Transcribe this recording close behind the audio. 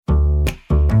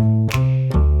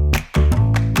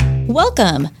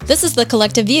Welcome. This is The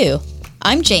Collective View.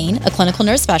 I'm Jane, a clinical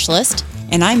nurse specialist.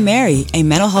 And I'm Mary, a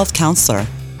mental health counselor.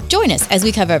 Join us as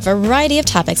we cover a variety of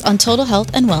topics on total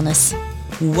health and wellness.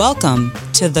 Welcome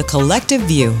to The Collective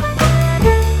View.